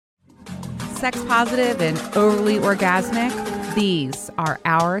sex positive and overly orgasmic, these are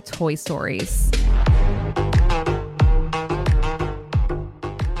our Toy Stories.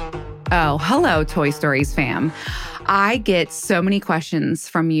 Oh, hello, Toy Stories fam. I get so many questions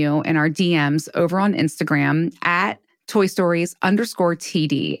from you in our DMs over on Instagram at Toy Stories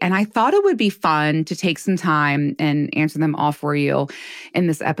 _TD. And I thought it would be fun to take some time and answer them all for you in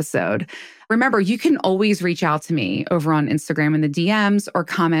this episode. Remember, you can always reach out to me over on Instagram in the DMs or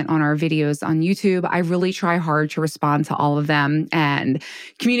comment on our videos on YouTube. I really try hard to respond to all of them and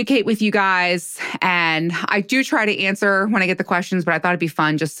communicate with you guys. And I do try to answer when I get the questions, but I thought it'd be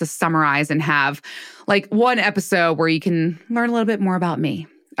fun just to summarize and have like one episode where you can learn a little bit more about me.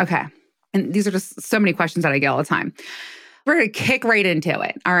 Okay. And these are just so many questions that I get all the time. We're going to kick right into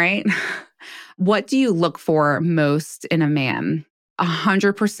it. All right. What do you look for most in a man?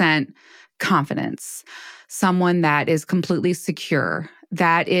 100% confidence. Someone that is completely secure.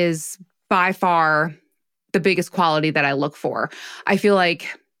 That is by far the biggest quality that I look for. I feel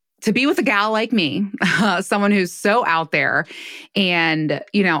like to be with a gal like me, someone who's so out there and,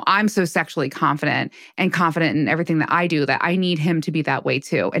 I'm so sexually confident and confident in everything that I do that I need him to be that way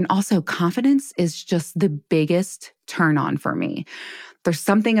too. And also confidence is just the biggest turn on for me. There's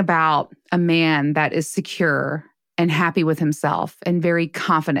something about a man that is secure and happy with himself and very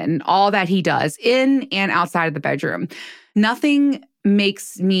confident in all that he does in and outside of the bedroom. Nothing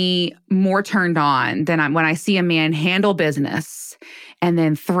makes me more turned on than when I see a man handle business and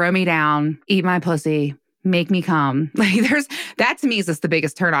then throw me down, eat my pussy, make me come. Like that to me is just the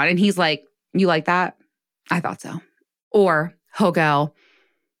biggest turn on. And he's like, "You like that?" I thought so. Or he'll go,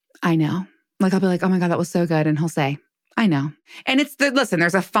 "I know." Like I'll be like, "Oh my God, that was so good." And he'll say, "I know." And listen,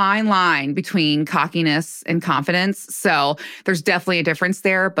 there's a fine line between cockiness and confidence. So there's definitely a difference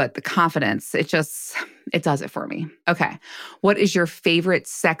there, but the confidence, it does it for me. Okay. What is your favorite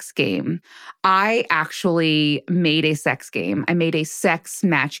sex game? I actually made a sex game. I made a sex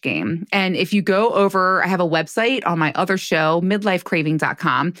match game. And if you go over, I have a website on my other show,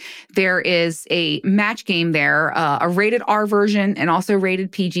 midlifecraving.com. There is a match game there, a rated R version and also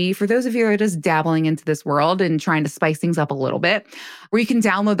rated PG for those of you who are just dabbling into this world and trying to spice things up a little bit, where you can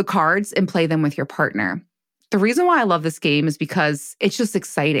download the cards and play them with your partner. The reason why I love this game is because it's just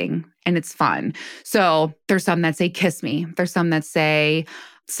exciting and it's fun. So there's some that say, "Kiss me." There's some that say,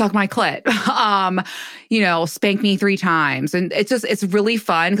 "Suck my clit." Spank me 3 times. And it's really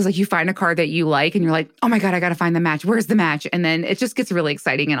fun because you find a card that you like and you're like, "Oh my God, I got to find the match. Where's the match?" And then it just gets really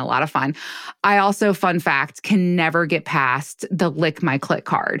exciting and a lot of fun. I also, fun fact, can never get past the lick my clit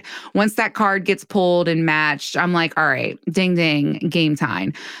card. Once that card gets pulled and matched, I'm like, all right, ding, ding, game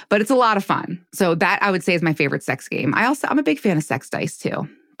time. But it's a lot of fun. So that I would say is my favorite sex game. I'm a big fan of sex dice too.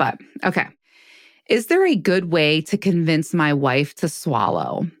 But okay. Is there a good way to convince my wife to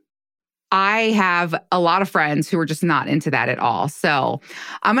swallow? I have a lot of friends who are just not into that at all. So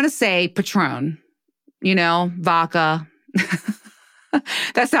I'm going to say Patron, vodka.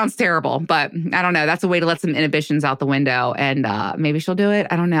 That sounds terrible, but I don't know. That's a way to let some inhibitions out the window and maybe she'll do it.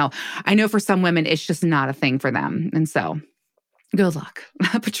 I don't know. I know for some women, it's just not a thing for them. And so good luck.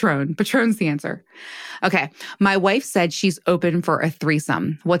 Patron's the answer. Okay. My wife said she's open for a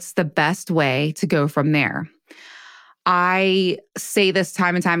threesome. What's the best way to go from there? I say this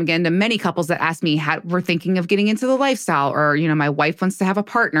time and time again to many couples that ask me how we're thinking of getting into the lifestyle or, my wife wants to have a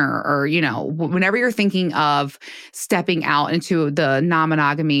partner or, whenever you're thinking of stepping out into the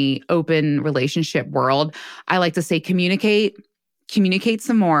non-monogamy open relationship world, I like to say communicate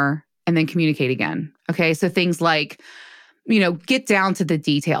some more, and then communicate again. Okay. So things like, get down to the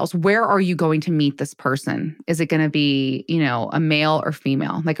details. Where are you going to meet this person? Is it going to be, a male or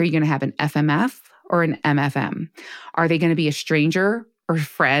female? Like, are you going to have an FMF or an MFM? Are they going to be a stranger or a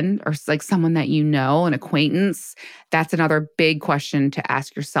friend or like someone that an acquaintance? That's another big question to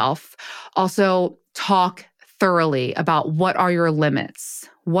ask yourself. Also, talk thoroughly about what are your limits?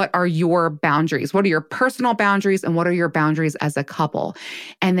 What are your boundaries? What are your personal boundaries and what are your boundaries as a couple?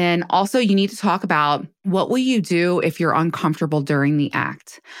 And then also you need to talk about what will you do if you're uncomfortable during the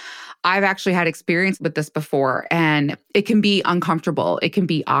act? I've actually had experience with this before and it can be uncomfortable. It can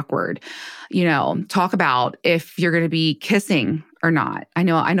be awkward. Talk about if you're going to be kissing or not. I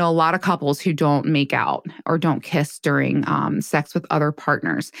know a lot of couples who don't make out or don't kiss during sex with other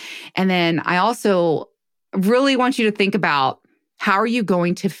partners. And then I also really want you to think about how are you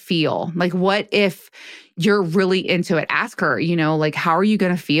going to feel? Like, what if you're really into it? Ask her, how are you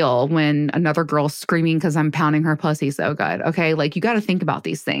going to feel when another girl's screaming because I'm pounding her pussy so good? Okay. Like, you got to think about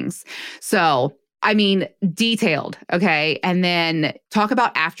these things. So, detailed. Okay. And then talk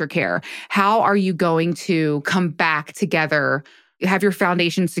about aftercare. How are you going to come back together have your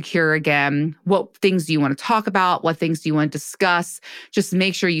foundation secure again. What things do you want to talk about? What things do you want to discuss? Just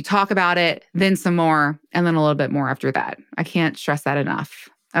make sure you talk about it, then some more, and then a little bit more after that. I can't stress that enough.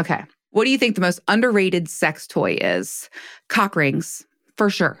 Okay. What do you think the most underrated sex toy is? Cock rings, for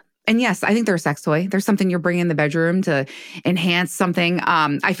sure. And yes, I think they're a sex toy. There's something you're bringing in the bedroom to enhance something.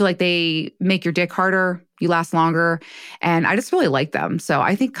 I feel like they make your dick harder. You last longer. And I just really like them. So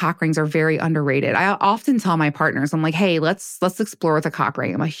I think cock rings are very underrated. I often tell my partners, I'm like, hey, let's explore with a cock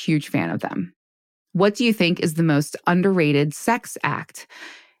ring. I'm a huge fan of them. What do you think is the most underrated sex act?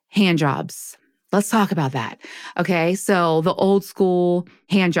 Hand jobs. Let's talk about that. Okay, so the old school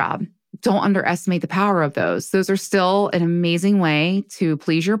hand job. Don't underestimate the power of those. Those are still an amazing way to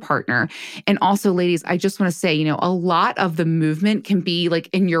please your partner. And also, ladies, I just want to say, a lot of the movement can be like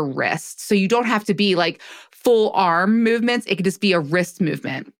in your wrist. So you don't have to be like full arm movements. It could just be a wrist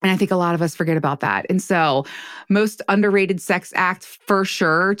movement. And I think a lot of us forget about that. And so most underrated sex act for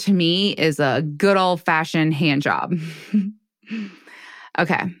sure to me is a good old fashioned hand job.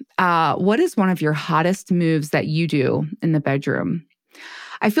 Okay. What is one of your hottest moves that you do in the bedroom?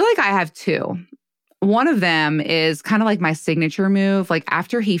 I feel like I have two. One of them is kind of like my signature move. Like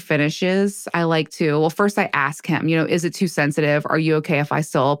after he finishes, I like to, well, first I ask him, is it too sensitive? Are you okay if I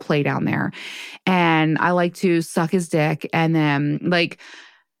still play down there? And I like to suck his dick and then like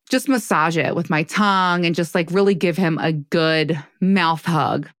just massage it with my tongue and just like really give him a good mouth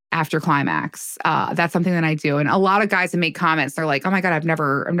hug after climax. That's something that I do. And a lot of guys that make comments, they're like, oh my God, I've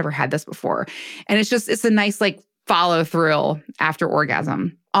never had this before. And it's a nice like follow through after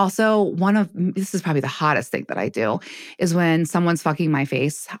orgasm. Also, this is probably the hottest thing that I do is when someone's fucking my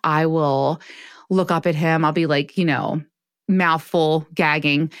face, I will look up at him. I'll be like, mouthful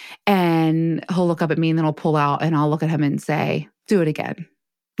gagging, and he'll look up at me and then he'll pull out and I'll look at him and say, do it again.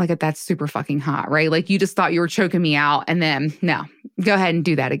 Like that's super fucking hot, right? Like you just thought you were choking me out and then no, go ahead and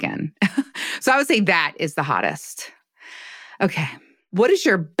do that again. So I would say that is the hottest. Okay. What is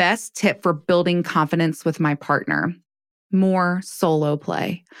your best tip for building confidence with my partner? More solo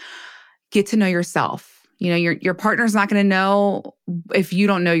play. Get to know yourself. Your partner's not going to know if you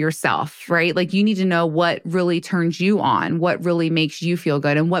don't know yourself, right? Like you need to know what really turns you on, what really makes you feel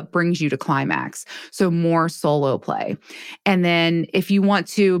good, and what brings you to climax. So more solo play. And then if you want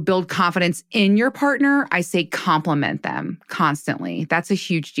to build confidence in your partner, I say compliment them constantly. That's a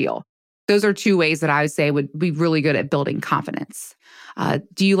huge deal. Those are two ways that I would say would be really good at building confidence.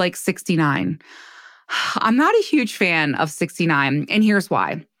 Do you like 69? I'm not a huge fan of 69, and here's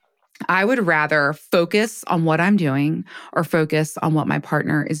why. I would rather focus on what I'm doing or focus on what my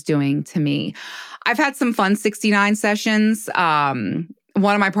partner is doing to me. I've had some fun 69 sessions. One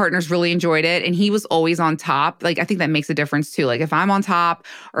of my partners really enjoyed it, and he was always on top. Like, I think that makes a difference too. Like, if I'm on top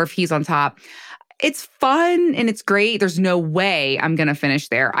or if he's on top, it's fun and it's great. There's no way I'm going to finish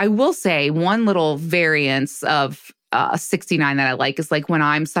there. I will say one little variance of 69 that I like is like when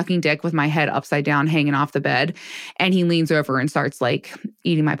I'm sucking dick with my head upside down, hanging off the bed, and he leans over and starts like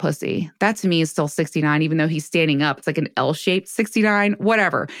eating my pussy. That to me is still 69, even though he's standing up. It's like an L-shaped 69,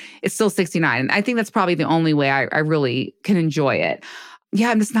 whatever. It's still 69. And I think that's probably the only way I really can enjoy it. Yeah,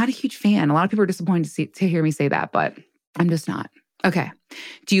 I'm just not a huge fan. A lot of people are disappointed to hear me say that, but I'm just not. Okay.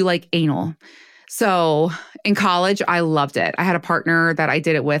 Do you like anal? So in college, I loved it. I had a partner that I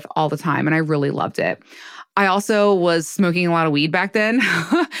did it with all the time, and I really loved it. I also was smoking a lot of weed back then.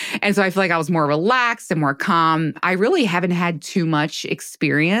 And so I feel like I was more relaxed and more calm. I really haven't had too much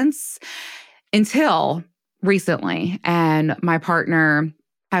experience until recently. And my partner,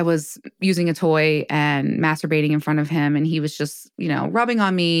 I was using a toy and masturbating in front of him. And he was just, rubbing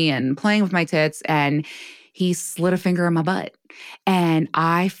on me and playing with my tits. And he slid a finger in my butt. And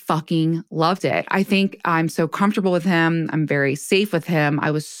I fucking loved it. I think I'm so comfortable with him. I'm very safe with him.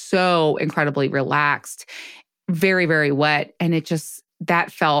 I was so incredibly relaxed, very, very wet. And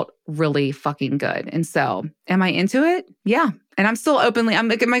that felt really fucking good. And so am I into it? Yeah. And I'm still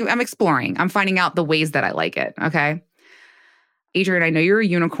I'm exploring. I'm finding out the ways that I like it. Okay. Adrienne, I know you're a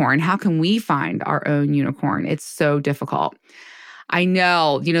unicorn. How can we find our own unicorn? It's so difficult. I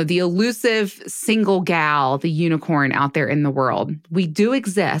know, the elusive single gal, the unicorn out there in the world. We do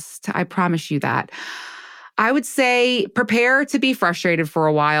exist. I promise you that. I would say prepare to be frustrated for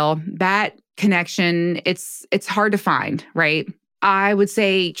a while. That connection, it's hard to find, right? I would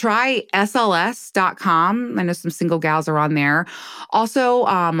say try SLS.com. I know some single gals are on there. Also,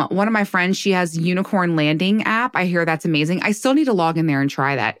 one of my friends, she has Unicorn Landing app. I hear that's amazing. I still need to log in there and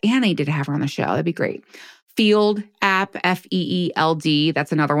try that. And I need to have her on the show. That'd be great. Feeld app, Feeld.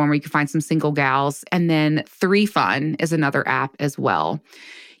 That's another one where you can find some single gals. And then 3Fun is another app as well.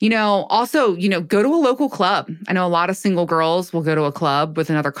 Also, go to a local club. I know a lot of single girls will go to a club with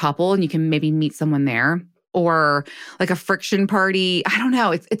another couple and you can maybe meet someone there, or like a friction party. I don't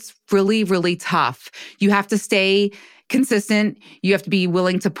know. It's really, really tough. You have to stay consistent. You have to be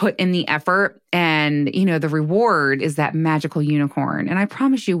willing to put in the effort. And, the reward is that magical unicorn. And I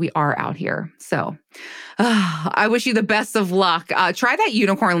promise you, we are out here. So I wish you the best of luck. Try that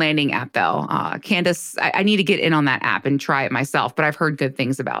Unicorn Landing app, though. Candace, I need to get in on that app and try it myself, but I've heard good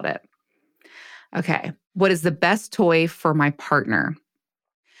things about it. Okay. What is the best toy for my partner?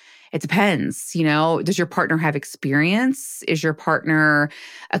 It depends. Does your partner have experience? Is your partner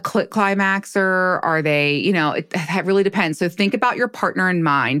a clit climaxer? Are they, that really depends. So think about your partner in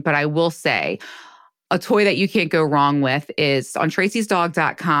mind. But I will say a toy that you can't go wrong with is on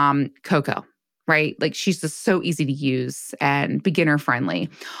tracysdog.com, Coco, right? Like she's just so easy to use and beginner friendly.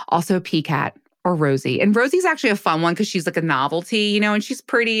 Also PCAT or Rosie. And Rosie's actually a fun one because she's like a novelty, and she's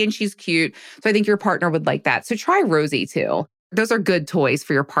pretty and she's cute. So I think your partner would like that. So try Rosie too. Those are good toys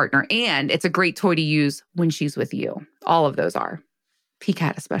for your partner, and it's a great toy to use when she's with you. All of those are.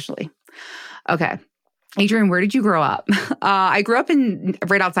 PCAT especially. Okay. Adrienne, where did you grow up? I grew up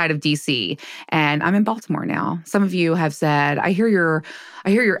right outside of DC, and I'm in Baltimore now. Some of you have said, I hear your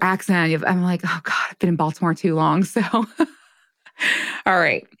accent. I'm like, oh God, I've been in Baltimore too long. So, all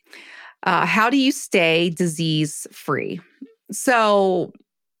right. How do you stay disease-free? So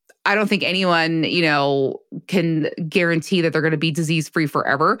I don't think anyone, can guarantee that they're going to be disease-free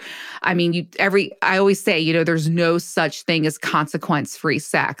forever. I mean, I always say, there's no such thing as consequence-free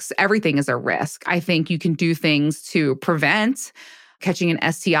sex. Everything is a risk. I think you can do things to prevent catching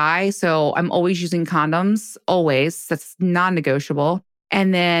an STI. So I'm always using condoms, always. That's non-negotiable.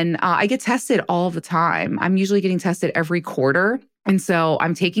 And then I get tested all the time. I'm usually getting tested every quarter. And so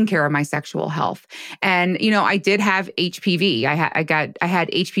I'm taking care of my sexual health. And, I did have HPV. I had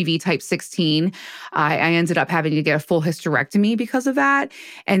HPV type 16. I ended up having to get a full hysterectomy because of that.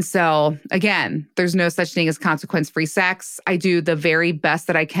 And so again, there's no such thing as consequence-free sex. I do the very best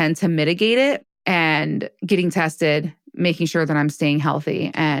that I can to mitigate it, and getting tested, making sure that I'm staying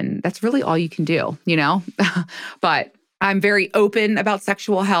healthy. And that's really all you can do, But I'm very open about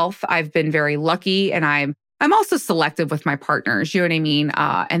sexual health. I've been very lucky, and I'm also selective with my partners, you know what I mean?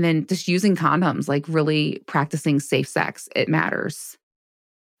 And then just using condoms, like really practicing safe sex, it matters.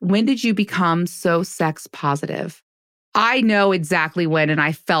 When did you become so sex positive? I know exactly when, and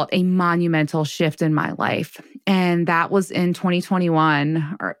I felt a monumental shift in my life. And that was in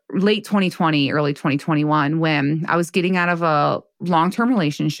 2021, or late 2020, early 2021, when I was getting out of a long-term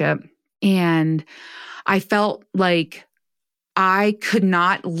relationship. And I felt like I could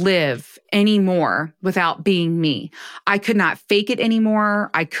not live anymore without being me. I could not fake it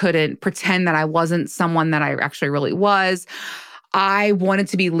anymore. I couldn't pretend that I wasn't someone that I actually really was. I wanted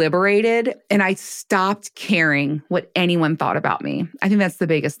to be liberated, and I stopped caring what anyone thought about me. I think that's the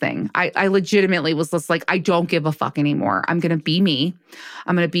biggest thing. I legitimately was just like, I don't give a fuck anymore. I'm going to be me.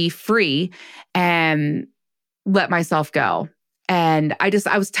 I'm going to be free and let myself go. And I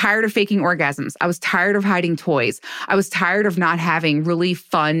was tired of faking orgasms. I was tired of hiding toys. I was tired of not having really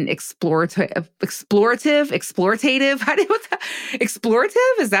fun, explorative,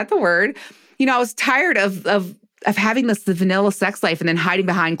 is that the word? I was tired of having the vanilla sex life and then hiding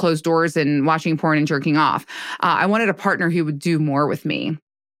behind closed doors and watching porn and jerking off. I wanted a partner who would do more with me.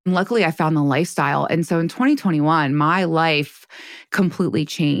 And luckily, I found the lifestyle. And so in 2021, my life completely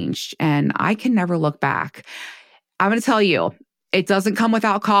changed, and I can never look back. I'm going to tell you, it doesn't come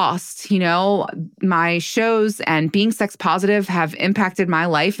without cost. My shows and being sex positive have impacted my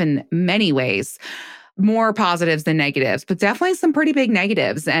life in many ways, more positives than negatives, but definitely some pretty big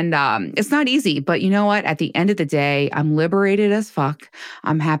negatives. And it's not easy, but you know what? At the end of the day, I'm liberated as fuck.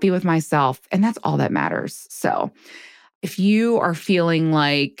 I'm happy with myself, and that's all that matters. So if you are feeling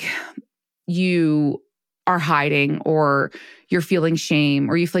like you are hiding, or you're feeling shame,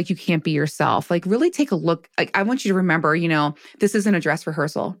 or you feel like you can't be yourself, like really take a look. Like, I want you to remember, this isn't a dress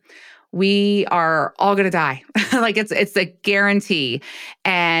rehearsal. We are all going to die. Like it's a guarantee.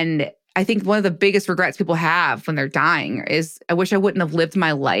 And I think one of the biggest regrets people have when they're dying is, I wish I wouldn't have lived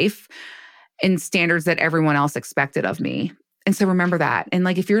my life in standards that everyone else expected of me. And so remember that. And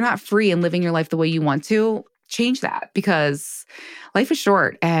like, if you're not free and living your life the way you want to, change that, because life is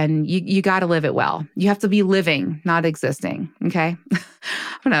short and you got to live it well. You have to be living, not existing. Okay.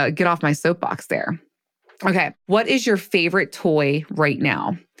 I'm going to get off my soapbox there. Okay. What is your favorite toy right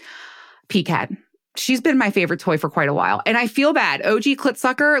now? PCAT. She's been my favorite toy for quite a while. And I feel bad. OG Clit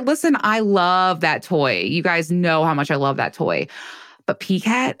Sucker. Listen, I love that toy. You guys know how much I love that toy. But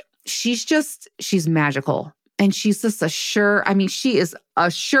PCAT, she's magical. And she's just she is a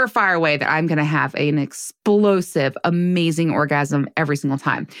surefire way that I'm going to have an explosive, amazing orgasm every single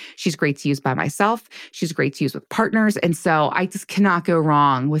time. She's great to use by myself. She's great to use with partners. And so I just cannot go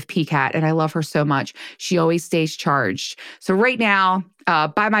wrong with PCAT. And I love her so much. She always stays charged. So right now,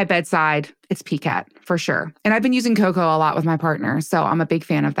 by my bedside, it's PCAT for sure. And I've been using Coco a lot with my partner. So I'm a big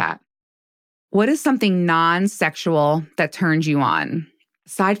fan of that. What is something non-sexual that turns you on?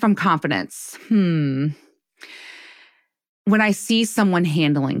 Aside from confidence, when I see someone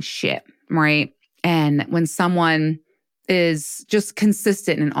handling shit, right? And when someone is just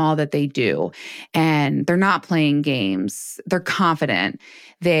consistent in all that they do and they're not playing games, they're confident,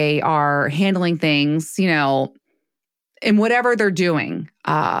 they are handling things, in whatever they're doing.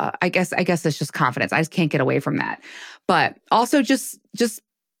 I guess it's just confidence. I just can't get away from that. But also just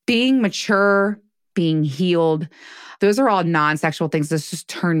being mature, being healed. Those are all non-sexual things that just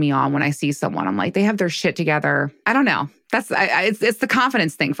turn me on when I see someone. I'm like, they have their shit together. I don't know. It's the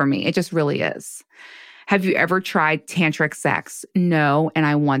confidence thing for me. It just really is. Have you ever tried tantric sex? No, and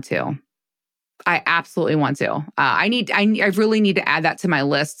I want to. I absolutely want to. I really need to add that to my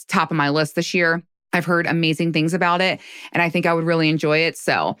list, top of my list this year. I've heard amazing things about it, and I think I would really enjoy it.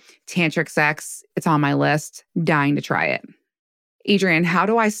 So tantric sex, it's on my list. Dying to try it. Adrienne, how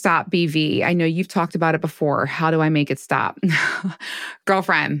do I stop BV? I know you've talked about it before. How do I make it stop?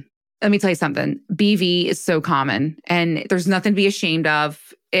 Girlfriend, let me tell you something. BV is so common and there's nothing to be ashamed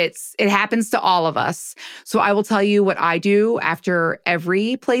of. It happens to all of us. So I will tell you what I do after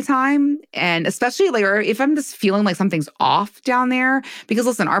every playtime. And especially if I'm just feeling like something's off down there, because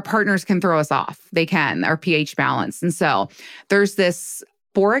listen, our partners can throw us off. They can, our pH balance. And so there's this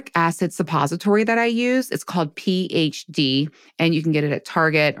boric acid suppository that I use. It's called PhD, and you can get it at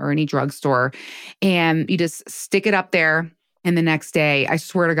Target or any drugstore. And you just stick it up there, and the next day, I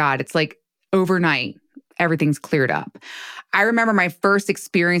swear to God, it's like overnight, everything's cleared up. I remember my first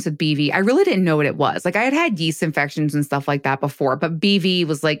experience with BV. I really didn't know what it was. Like I had yeast infections and stuff like that before, but BV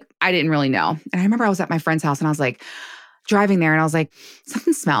was like, I didn't really know. And I remember I was at my friend's house and I was like, driving there and I was like,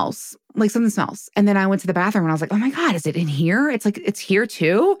 something smells. And then I went to the bathroom and I was like, oh my God, is it in here? It's like, it's here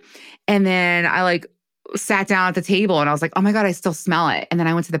too. And then I sat down at the table and I was like, oh my God, I still smell it. And then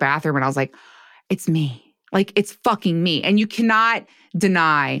I went to the bathroom and I was like, it's me. Like it's fucking me. And you cannot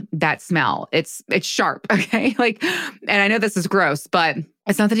deny that smell. It's sharp. Okay. And I know this is gross, but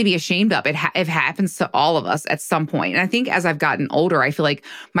it's nothing to be ashamed of. It happens to all of us at some point. And I think as I've gotten older, I feel like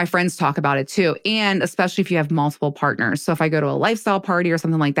my friends talk about it too. And especially if you have multiple partners. So if I go to a lifestyle party or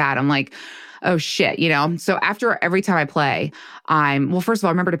something like that, I'm like, oh shit, So after every time I play, first of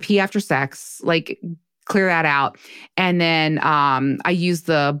all, remember to pee after sex, clear that out. And then I use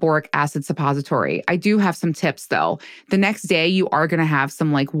the boric acid suppository. I do have some tips though. The next day you are going to have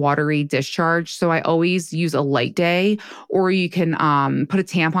some watery discharge. So I always use a light day, or you can put a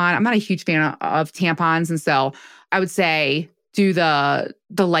tampon. I'm not a huge fan of tampons. And so I would say do the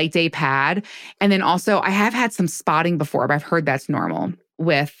light day pad. And then also I have had some spotting before, but I've heard that's normal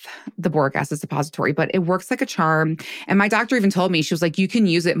with the boric acid suppository, but it works like a charm. And my doctor even told me, she was like, you can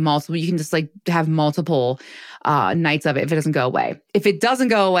use it multiple, you can just have multiple nights of it if it doesn't go away. If it doesn't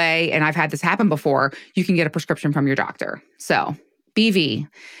go away, and I've had this happen before, you can get a prescription from your doctor. So BV,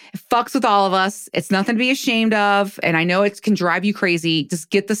 it fucks with all of us. It's nothing to be ashamed of. And I know it can drive you crazy. Just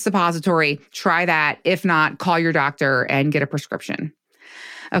get the suppository, try that. If not, call your doctor and get a prescription.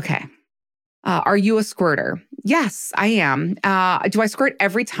 Okay. Are you a squirter? Yes, I am. Do I squirt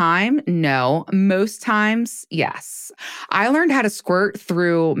every time? No. Most times, yes. I learned how to squirt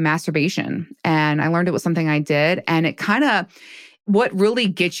through masturbation, and I learned it was something I did. And it what really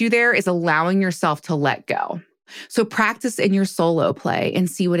gets you there is allowing yourself to let go. So practice in your solo play and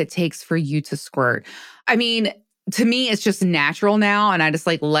see what it takes for you to squirt. I mean, to me, it's just natural now, and I just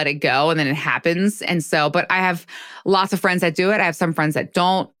let it go, and then it happens. And so, but I have lots of friends that do it. I have some friends that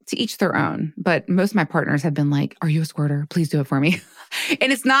don't. To each their own. But most of my partners have been like, are you a squirter? Please do it for me.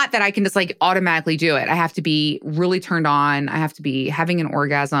 And it's not that I can just automatically do it. I have to be really turned on. I have to be having an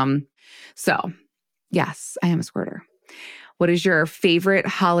orgasm. So yes, I am a squirter. What is your favorite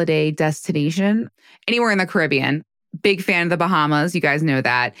holiday destination? Anywhere in the Caribbean. Big fan of the Bahamas. You guys know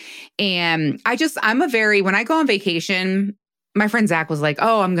that. And when I go on vacation, my friend Zach was like,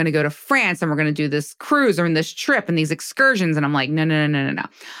 oh, I'm going to go to France and we're going to do this cruise or this trip and these excursions. And I'm like, no.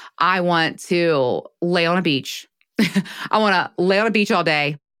 I want to lay on a beach. I want to lay on a beach all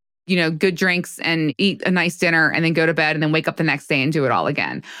day, good drinks and eat a nice dinner and then go to bed and then wake up the next day and do it all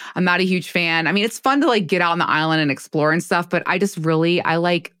again. I'm not a huge fan. I mean, it's fun to get out on the island and explore and stuff, but I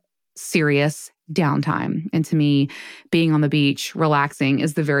like serious downtime. And to me, being on the beach, relaxing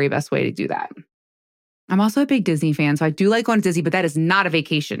is the very best way to do that. I'm also a big Disney fan, so I do like going to Disney, but that is not a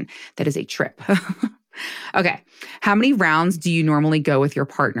vacation. That is a trip. Okay. How many rounds do you normally go with your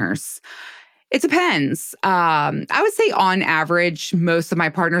partners? It depends. I would say on average, most of my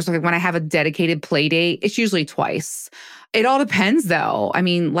partners, like when I have a dedicated play date, it's usually twice. It all depends though. I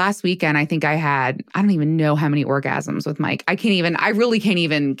mean, last weekend, I think I don't even know how many orgasms with Mike. I really can't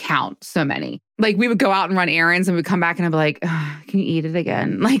even count so many. Like we would go out and run errands and we'd come back and I'd be like, "Ugh, can you eat it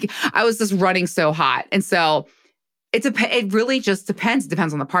again?" Like I was just running so hot. And so it really just depends. It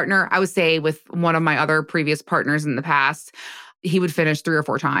depends on the partner. I would say with one of my other previous partners in the past, he would finish 3 or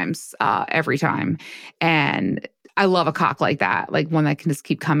 4 times every time. And I love a cock like that, like one that can just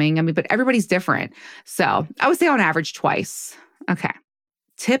keep coming. I mean, but everybody's different. So I would say on average twice. Okay.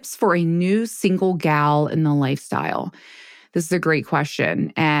 Tips for a new single gal in the lifestyle. This is a great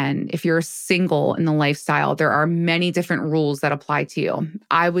question. And if you're single in the lifestyle, there are many different rules that apply to you.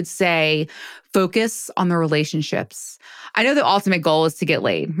 I would say focus on the relationships. I know the ultimate goal is to get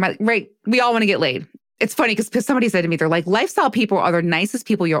laid, right? We all want to get laid. It's funny because somebody said to me, they're like, lifestyle people are the nicest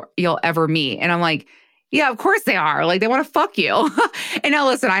people you'll ever meet. And I'm like, yeah, of course they are. Like they want to fuck you. And now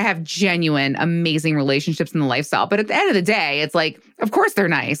listen, I have genuine, amazing relationships in the lifestyle. But at the end of the day, it's like, of course they're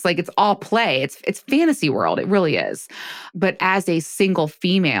nice. Like it's all play. It's fantasy world. It really is. But as a single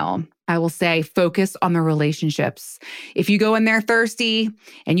female, I will say focus on the relationships. If you go in there thirsty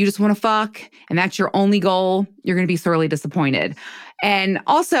and you just want to fuck and that's your only goal, you're going to be sorely disappointed. And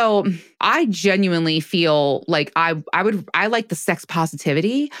also, I genuinely feel like I like the sex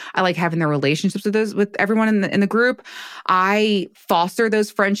positivity. I like having the relationships with everyone in the group. I foster those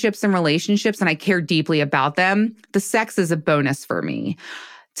friendships and relationships and I care deeply about them. The sex is a bonus for me.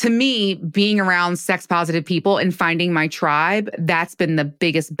 To me, being around sex positive people and finding my tribe, that's been the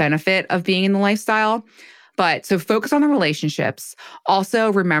biggest benefit of being in the lifestyle. But so focus on the relationships.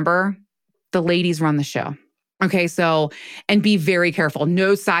 Also, remember, the ladies run the show. Okay, so, and be very careful.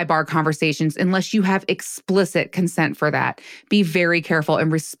 No sidebar conversations unless you have explicit consent for that. Be very careful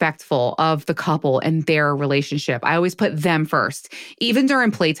and respectful of the couple and their relationship. I always put them first. Even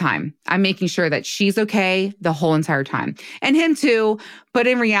during playtime, I'm making sure that she's okay the whole entire time. And him too, but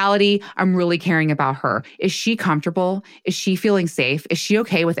in reality, I'm really caring about her. Is she comfortable? Is she feeling safe? Is she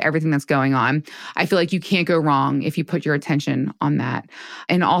okay with everything that's going on? I feel like you can't go wrong if you put your attention on that.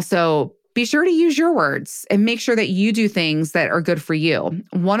 And also, be sure to use your words and make sure that you do things that are good for you.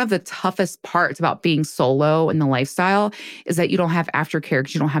 One of the toughest parts about being solo in the lifestyle is that you don't have aftercare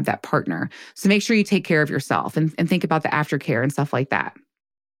because you don't have that partner. So make sure you take care of yourself and think about the aftercare and stuff like that.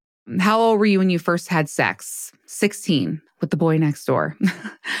 How old were you when you first had sex? 16 with the boy next door.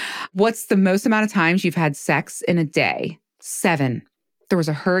 What's the most amount of times you've had sex in a day? 7. There was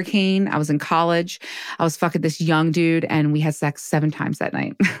a hurricane. I was in college. I was fucking this young dude and we had sex 7 times that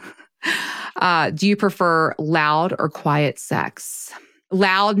night. Do you prefer loud or quiet sex?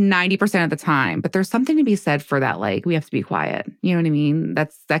 Loud 90% of the time, but there's something to be said for that. Like we have to be quiet. You know what I mean?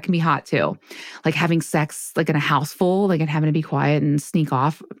 That can be hot too. Like having sex like in a house full, like and having to be quiet and sneak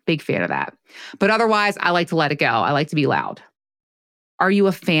off. Big fan of that. But otherwise, I like to let it go. I like to be loud. Are you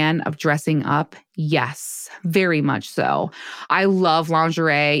a fan of dressing up? Yes, very much so. I love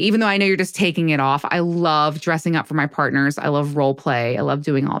lingerie, even though I know you're just taking it off. I love dressing up for my partners. I love role play. I love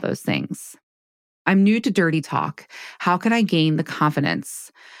doing all those things. I'm new to dirty talk. How can I gain the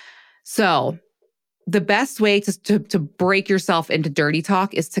confidence? So the best way to break yourself into dirty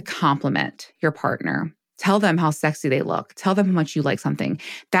talk is to compliment your partner. Tell them how sexy they look. Tell them how much you like something.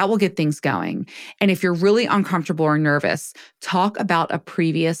 That will get things going. And if you're really uncomfortable or nervous, talk about a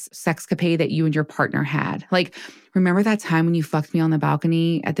previous sexcapade that you and your partner had. Like, remember that time when you fucked me on the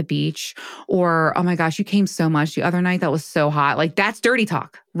balcony at the beach? Or, oh my gosh, you came so much the other night. That was so hot. Like, that's dirty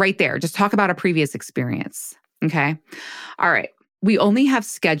talk right there. Just talk about a previous experience. Okay. All right. We only have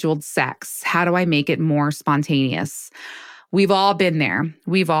scheduled sex. How do I make it more spontaneous? We've all been there.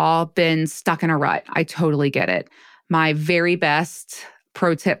 We've all been stuck in a rut. I totally get it. My very best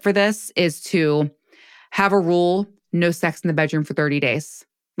pro tip for this is to have a rule, no sex in the bedroom for 30 days.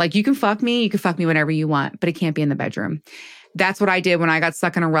 Like you can fuck me whenever you want, but it can't be in the bedroom. That's what I did when I got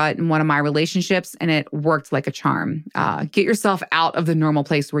stuck in a rut in one of my relationships, and it worked like a charm. Get yourself out of the normal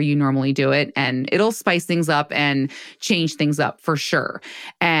place where you normally do it, and it'll spice things up and change things up for sure.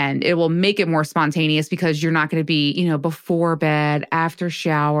 And it will make it more spontaneous because you're not going to be, before bed, after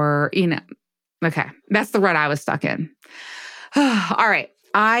shower, Okay, that's the rut I was stuck in. All right.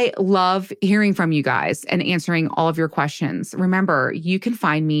 I love hearing from you guys and answering all of your questions. Remember, you can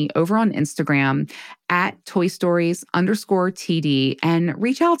find me over on Instagram at toystories_TD and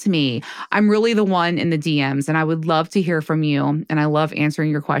reach out to me. I'm really the one in the DMs and I would love to hear from you. And I love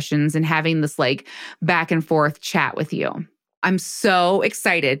answering your questions and having this like back and forth chat with you. I'm so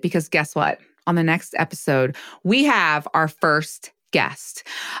excited because guess what? On the next episode, we have our first guest.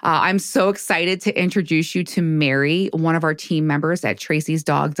 I'm so excited to introduce you to Mary, one of our team members at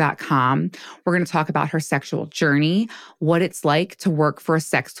tracysdog.com. We're going to talk about her sexual journey, what it's like to work for a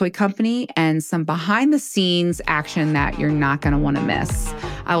sex toy company, and some behind the scenes action that you're not going to want to miss.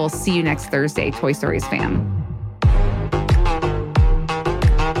 I will see you next Thursday, Toy Stories fam.